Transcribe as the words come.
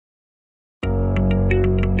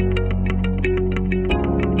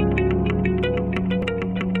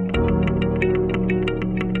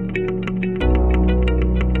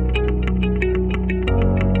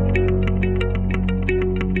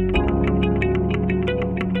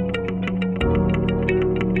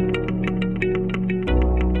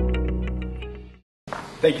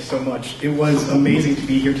Thank you so much. It was amazing to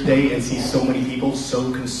be here today and see so many people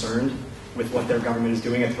so concerned with what their government is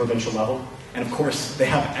doing at the provincial level. And of course, they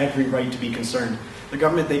have every right to be concerned. The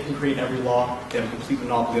government, they can create every law. They have a complete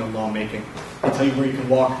monopoly on lawmaking. They tell you where you can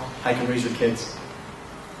walk, how you can raise your kids.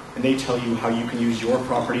 And they tell you how you can use your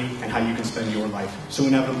property and how you can spend your life. So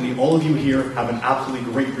inevitably, all of you here have an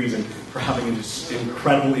absolutely great reason for having an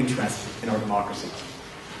incredible interest in our democracy.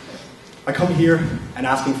 I come here and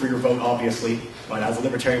asking for your vote, obviously, but as a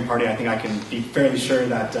Libertarian Party, I think I can be fairly sure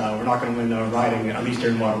that we're not going to win a riding, at least here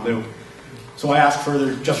in Waterloo. So I ask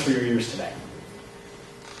further just for your ears today.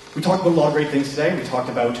 We talked about a lot of great things today. We talked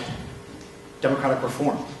about democratic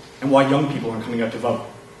reform and why young people aren't coming out to vote.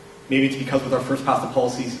 Maybe it's because with our first past the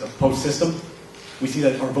policies post system, we see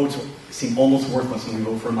that our votes seem almost worthless when we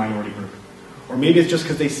vote for a minority group. Or maybe it's just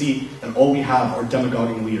because they see that all we have are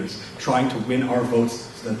demagoguing leaders trying to win our votes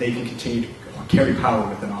so that they can continue to carry power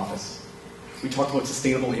within office. We talked about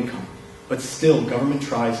sustainable income, but still government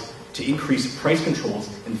tries to increase price controls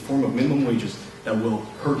in the form of minimum wages that will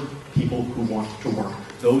hurt people who want to work.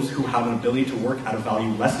 Those who have an ability to work at a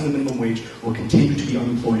value less than the minimum wage will continue to be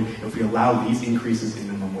unemployed if we allow these increases in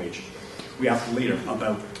minimum wage. We asked later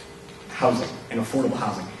about housing and affordable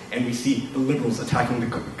housing, and we see the Liberals attacking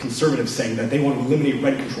the Conservatives saying that they want to eliminate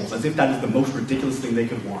rent controls, as if that is the most ridiculous thing they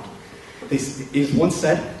could want. It is once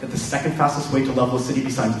said that the second fastest way to level a city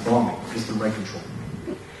besides bombing is through rent control.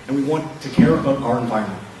 And we want to care about our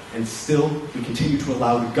environment. And still, we continue to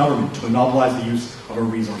allow the government to monopolize the use of our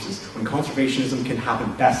resources, when conservationism can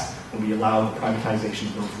happen best when we allow the privatization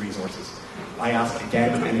of those resources. I ask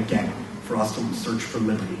again and again for us to search for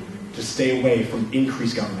liberty, to stay away from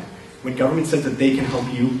increased government. When government says that they can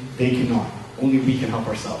help you, they cannot. Only we can help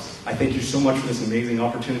ourselves. I thank you so much for this amazing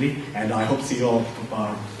opportunity, and I hope to see you all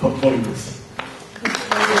voting for this.